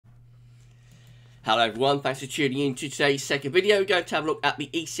Hello everyone, thanks for tuning in to today's second video. We're going to have a look at the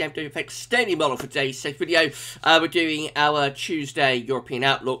ECMWF extended model for today's second video. We're doing our Tuesday European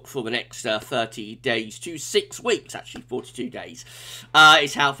outlook for the next 30 days to 6 weeks, actually 42 days.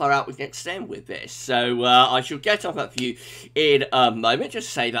 Is how far out we can extend with this. So I shall get off that for you in a moment.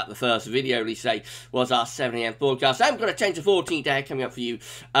 Just say that the first video release day was our 7 AM broadcast. I'm going to 10 to 14 day coming up for you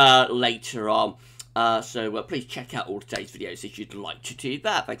later on. So please check out all today's videos if you'd like to do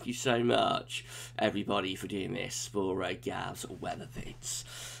that. Thank you so much, everybody, for doing this for GavsWeatherVids.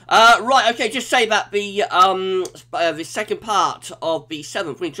 Right, okay, just say that the second part of the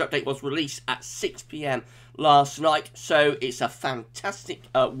 7th winter update was released at 6 PM last night, so it's a fantastic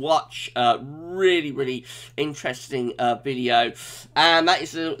watch, really interesting video, and that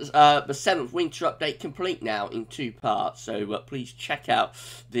is the 7th winter update complete now in 2 parts. So please check out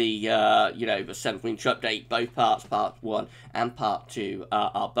the the 7th winter update. Both parts, part 1 and part 2,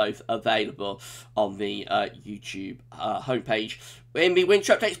 are both available on the YouTube homepage in the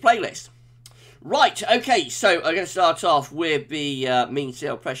winter updates playlist. Right, okay, so I'm going to start off with the mean sea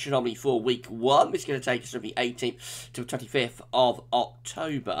level pressure anomaly for week 1. This is going to take us from the 18th to the 25th of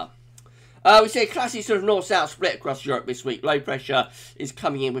October. We see a classic sort of north-south split across Europe this week. Low pressure is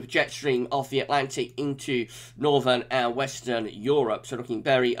coming in with a jet stream off the Atlantic into northern and western Europe. So looking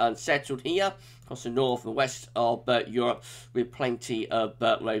very unsettled here across the north and west of Europe, with plenty of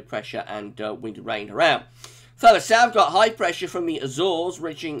low pressure and wind and rain around. Further south, got high pressure from the Azores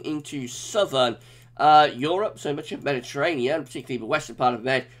reaching into southern Europe, so much of Mediterranean, particularly the western part of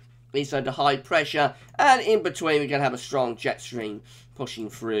Med, is under high pressure, and in between we're going to have a strong jet stream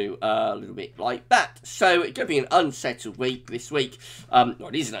pushing through a little bit like that. So it's going to be an unsettled week this week. Well,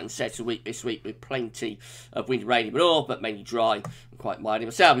 it is an unsettled week this week with plenty of wind and rain in the north, but mainly dry and quite mild in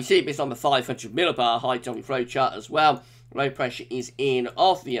the south. We see this on the 500 millibar high Tommy flow chart as well. Low pressure is in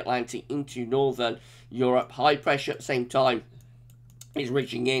off the Atlantic into northern Europe. High pressure at the same time is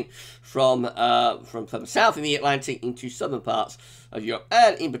reaching in from the south in the Atlantic into southern parts of Europe,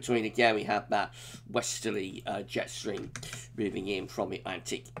 and in between again we have that westerly jet stream moving in from the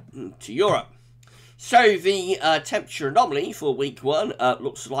Atlantic into Europe. So the temperature anomaly for week 1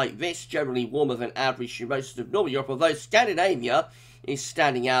 looks like this: generally warmer than average through most of northern Europe, although Scandinavia is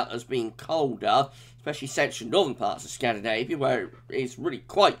standing out as being colder, especially central and northern parts of Scandinavia, where it's really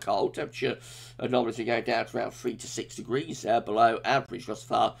quite cold. Temperature anomalies are going down to around 3 to 6 degrees below average thus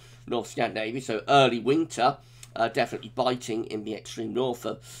far North Scandinavia, so early winter definitely biting in the extreme north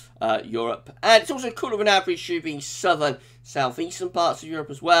of Europe. And it's also cooler than average through the southern southeastern parts of Europe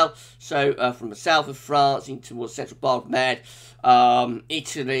as well, so from the south of France into towards central part of Med,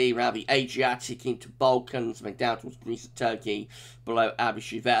 Italy, around the Adriatic into Balkans, and down towards Greece and Turkey, below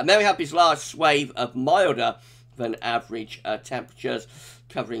average there. And then we have this large swathe of milder than average temperatures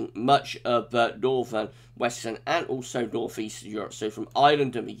covering much of northern, western and also northeastern Europe. So from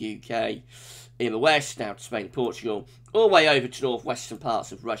Ireland and the UK in the west, down to Spain and Portugal, all the way over to northwestern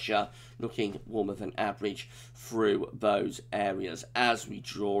parts of Russia, looking warmer than average through those areas as we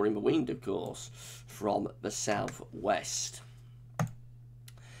draw in the wind, of course, from the southwest.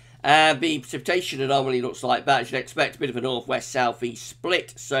 And the precipitation anomaly looks like that. You should expect a bit of a northwest-southeast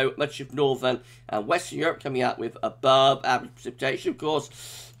split, so much of northern and western Europe coming out with above average precipitation. Of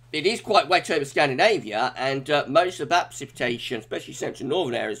course, it is quite wet over Scandinavia, and most of that precipitation, especially central and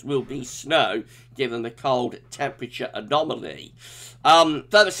northern areas, will be snow, given the cold temperature anomaly.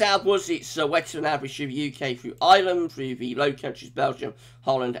 Further southwards, it's wetter than average through the UK, through Ireland, through the Low Countries, Belgium,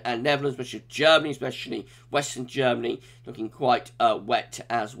 Holland and Netherlands, much of Germany, especially western Germany, looking quite wet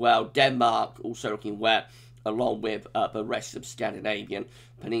as well. Denmark also looking wet, along with the rest of Scandinavian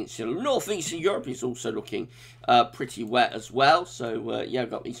peninsula. Northeastern Europe is also looking pretty wet as well. So, yeah, we've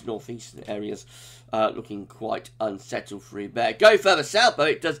got these northeastern areas looking quite unsettled through there. Go further south, though,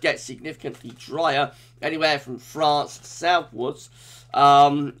 it does get significantly drier. Anywhere from France southwards,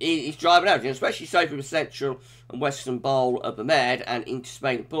 it's driving out, especially so from the central and western bowl of the Med and into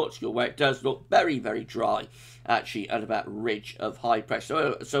Spain and Portugal, where it does look very dry, actually, at about ridge of high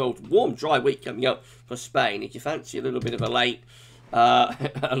pressure. So a warm, dry week coming up for Spain. If you fancy a little bit of a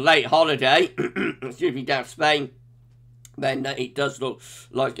late holiday, excuse me, down to Spain, then it does look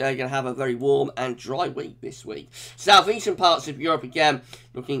like they're going to have a very warm and dry week this week. Southeastern parts of Europe, again,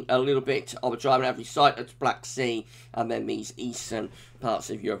 looking a little bit of a dry on average side at the Black Sea, and then these eastern parts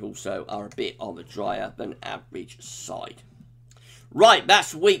of Europe also are a bit on the drier than average side. Right,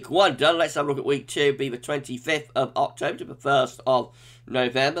 that's week 1 done. Let's have a look at week 2. Be the 25th of October to the 1st of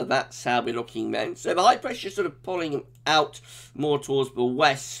November. That's how we're looking then. So the high pressure is sort of pulling out more towards the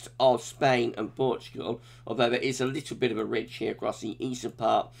west of Spain and Portugal, although there is a little bit of a ridge here across the eastern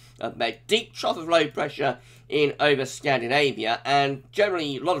part of Med. Deep trough of low pressure in over Scandinavia, and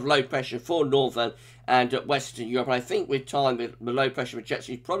generally a lot of low pressure for northern and Western Europe. And I think with time, the low pressure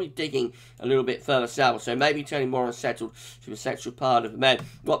projection is probably digging a little bit further south, so maybe turning more unsettled to the central part of the Med.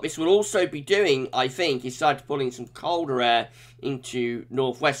 What this will also be doing, I think, is start pulling some colder air into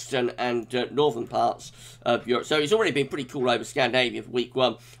northwestern and northern parts of Europe. So it's already been pretty cool over Scandinavia for week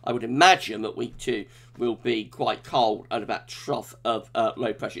 1. I would imagine that week 2 will be quite cold under that trough of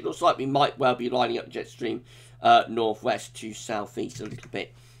low pressure. It looks like we might well be lining up the jet stream northwest to southeast a little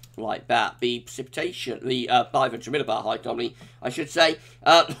bit like that. The precipitation, the 500 millibar high anomaly, I should say,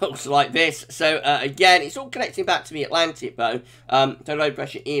 looks like this. So again, it's all connecting back to the Atlantic though. So low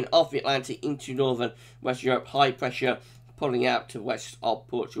pressure in off the Atlantic into northern West Europe, high pressure pulling out to west of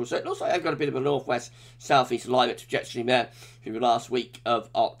Portugal. So it looks like I've got a bit of a northwest southeast alignment to jet stream there through the last week of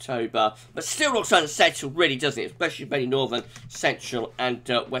October, but still looks unsettled, really, doesn't it? Especially many northern, central and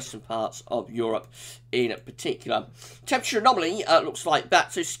western parts of Europe in particular. Temperature anomaly looks like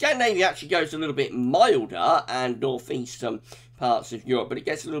that. So Scandinavia actually goes a little bit milder, and northeastern parts of Europe, but it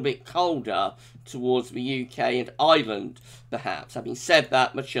gets a little bit colder towards the UK and Ireland, perhaps. Having said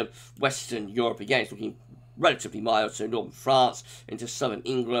that, much of Western Europe, again, is looking relatively mild, so northern France into southern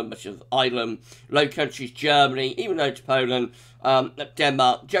England, much of Ireland, Low Countries, Germany, even though to Poland,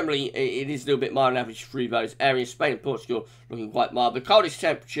 Denmark. Generally, it is a little bit mild on average through those areas. Spain and Portugal looking quite mild. The coldest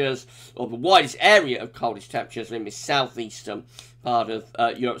temperatures, or the widest area of coldest temperatures, are in the southeastern part of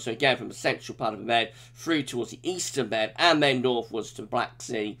Europe. So again, from the central part of the Med through towards the eastern Med, and then northwards to the Black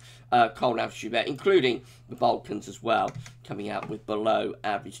Sea, cold average there, including the Balkans as well, coming out with below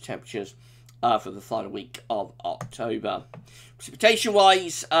average temperatures for the final week of October.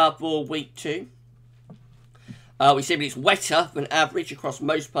 Precipitation-wise, for week 2, we see that it's wetter than average across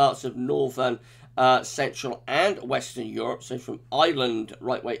most parts of northern, central and western Europe. So from Ireland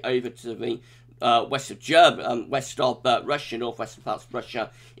right way over to the west of Russia, northwestern parts of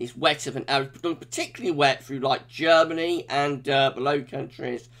Russia, is wetter than average, but particularly wet through like Germany and the Low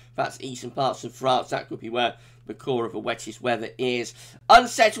Countries, perhaps eastern parts of France. That could be where the core of the wettest weather is.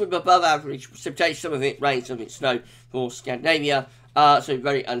 Unsettled with above average precipitation, some of it rain, some of it snow for Scandinavia. So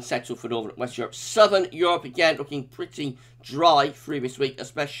very unsettled for northern and west Europe. Southern Europe, again, looking pretty dry through this week,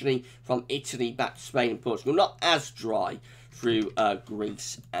 especially from Italy back to Spain and Portugal. Not as dry through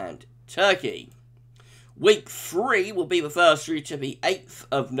Greece and Turkey. Week 3 will be the first through to the 8th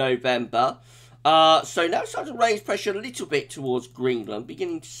of November. So now starting to raise pressure a little bit towards Greenland,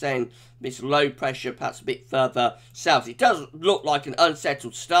 beginning to send this low pressure perhaps a bit further south. It does look like an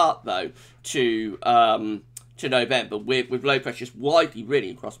unsettled start though to November, with low pressures widely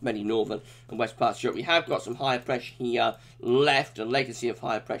really across many northern and west parts of Europe. We have got some higher pressure here left, a legacy of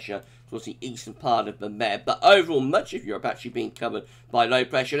higher pressure towards the eastern part of the Med, but overall much of Europe actually being covered by low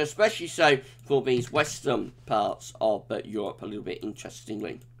pressure, and especially so for these western parts of Europe, a little bit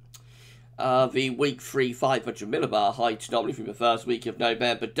interestingly. The week 3 500 millibar high anomaly from the first week of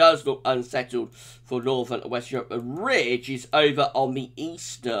November does look unsettled for northern and west Europe. The ridge is over on the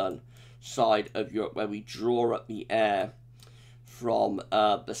eastern side of Europe, where we draw up the air from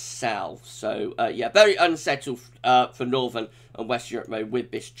the south. So yeah, very unsettled for northern and west Europe with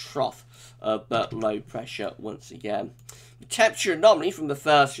this trough of low pressure once again. The temperature anomaly from the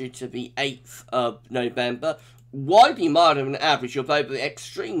 1st through to the 8th of November, widely milder than average, although the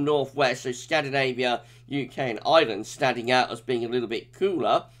extreme northwest, so Scandinavia, UK and Ireland, standing out as being a little bit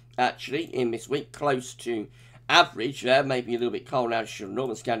cooler actually in this week, close to average there, maybe a little bit cold now in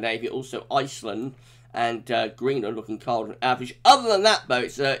northern Scandinavia. Also Iceland and Greenland looking cold on average. Other than that though,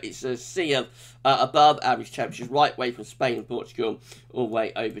 it's a sea of above average temperatures right way from Spain and Portugal all the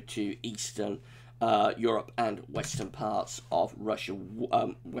way over to eastern Europe and western parts of Russia,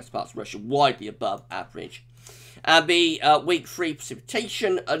 widely above average. And the week 3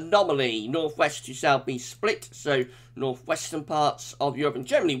 precipitation anomaly, northwest to southeast split, so northwestern parts of Europe and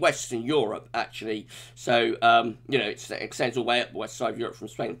generally Western Europe actually. So you know, it extends all the way up the west side of Europe from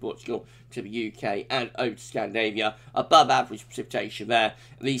Spain and Portugal to the UK and over to Scandinavia. Above average precipitation there.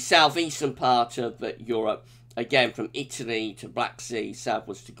 The southeastern part of Europe, again from Italy to Black Sea,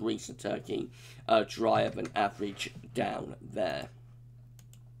 southwards to Greece and Turkey, drier than average down there.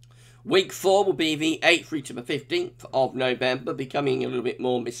 Week 4 will be the 8th through to the 15th of November, becoming a little bit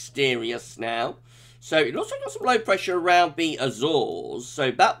more mysterious now. So it looks like got some low pressure around the Azores, so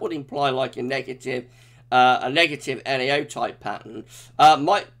that would imply like a negative a negative NAO type pattern.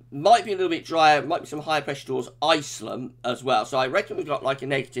 Might be a little bit drier, might be some higher pressure towards Iceland as well. So I reckon we've got like a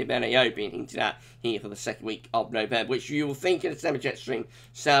negative NAO being hinted at here for the second week of November, which you will think in a semi-jet stream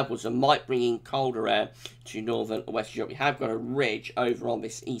southwards and might bring in colder air to northern and western Europe. We have got a ridge over on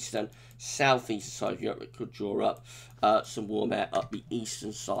this eastern, southeastern side of Europe that could draw up some warm air up the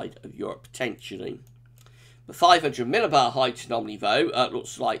eastern side of Europe potentially. The 500 millibar height anomaly, though,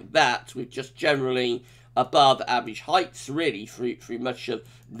 looks like that, with just generally above average heights, really, through much of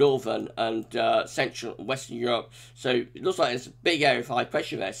northern and central and western Europe. So it looks like there's a big area of high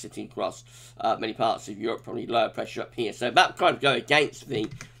pressure there sitting across many parts of Europe, probably lower pressure up here. So that kind of go against the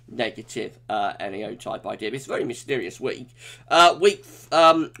negative NAO type idea. But it's a very mysterious week. Week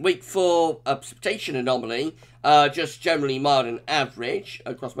 4 precipitation anomaly, just generally mild and average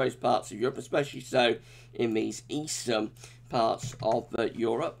across most parts of Europe, especially so in these eastern parts of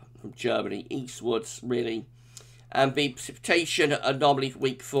Europe, from Germany eastwards, really. And the precipitation anomaly for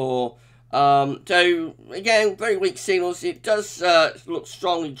week 4. So, again, very weak signals. It does look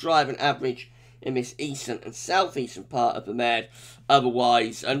strongly driving average in this eastern and southeastern part of the Med,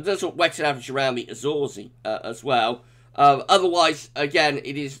 otherwise. And it does look wet and average around the Azores as well. Otherwise, again,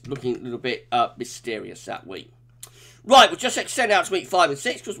 it is looking a little bit mysterious that week. Right, we'll just extend out to week 5 and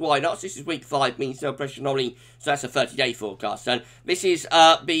 6, because why not? So this is week 5, mean sea level pressure anomaly, so that's a 30-day forecast. And this is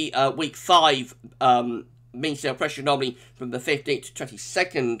the week 5 mean sea level pressure anomaly from the 15th to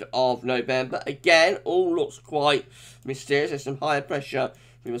 22nd of November. Again, all looks quite mysterious. There's some higher pressure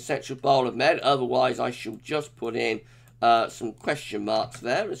from the central bowl of Med. Otherwise, I shall just put in some question marks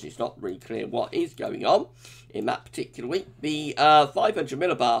there, as it's not really clear what is going on in that particular week. The 500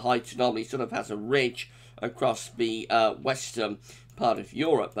 millibar height anomaly sort of has a ridge across the western part of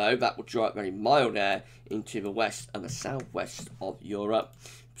Europe, though. That will draw up very mild air into the west and the southwest of Europe.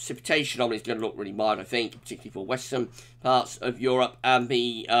 Precipitation anomaly is going to look really mild, I think, particularly for western parts of Europe. And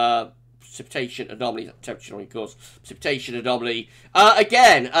the precipitation anomaly, temperature anomaly, of course, precipitation anomaly,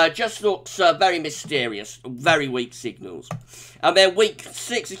 again, just looks very mysterious, very weak signals. And then week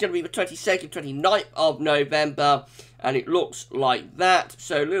 6 is going to be the 22nd, 29th of November, and it looks like that.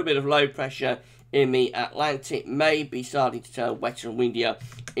 So a little bit of low pressure in the Atlantic may be starting to turn wetter and windier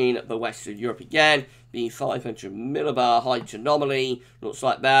in the west of Europe again. The 500 millibar height anomaly looks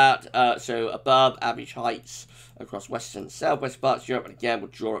like that. So above average heights across western and southwest parts of Europe, and again will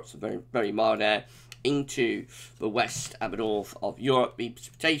draw up some very, very mild air into the west and the north of Europe. The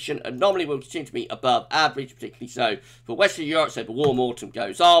precipitation anomaly will continue to be above average, particularly so for western Europe, so the warm autumn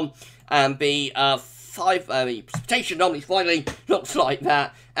goes on. And the the precipitation anomaly finally looks like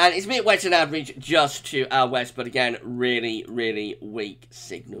that, and it's a bit wet and average just to our west, but again, really, really weak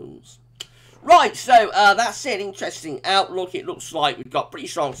signals. Right, so that's it. Interesting outlook. It looks like we've got pretty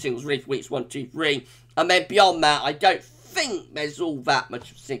strong signals really for weeks 1, 2, 3, and then beyond that, I don't think there's all that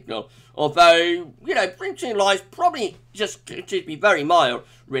much of a signal. Although, you know, printing lines probably just continue to be very mild,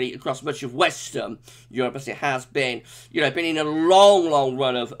 really, across much of Western Europe, as it has been. You know, been in a long, long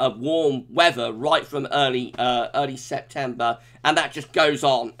run of warm weather right from early September, and that just goes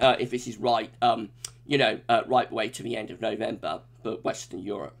on, if this is right, you know, right the way to the end of November for Western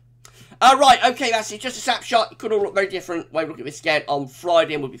Europe. Right, okay, that's it. Just a snapshot. It could all look very different when we look at this again on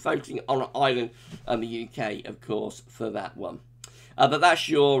Friday, and we'll be focusing on Ireland and the UK, of course, for that one. But that's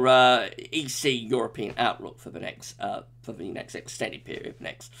your EC European outlook for the next extended period,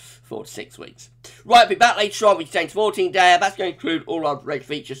 next 4 to 6 weeks. Right, I'll be back later on with 10 to 14 day. That's going to include all our red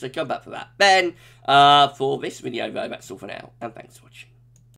features, so come back for that. Then, for this video, though, that's all for now, and thanks for watching.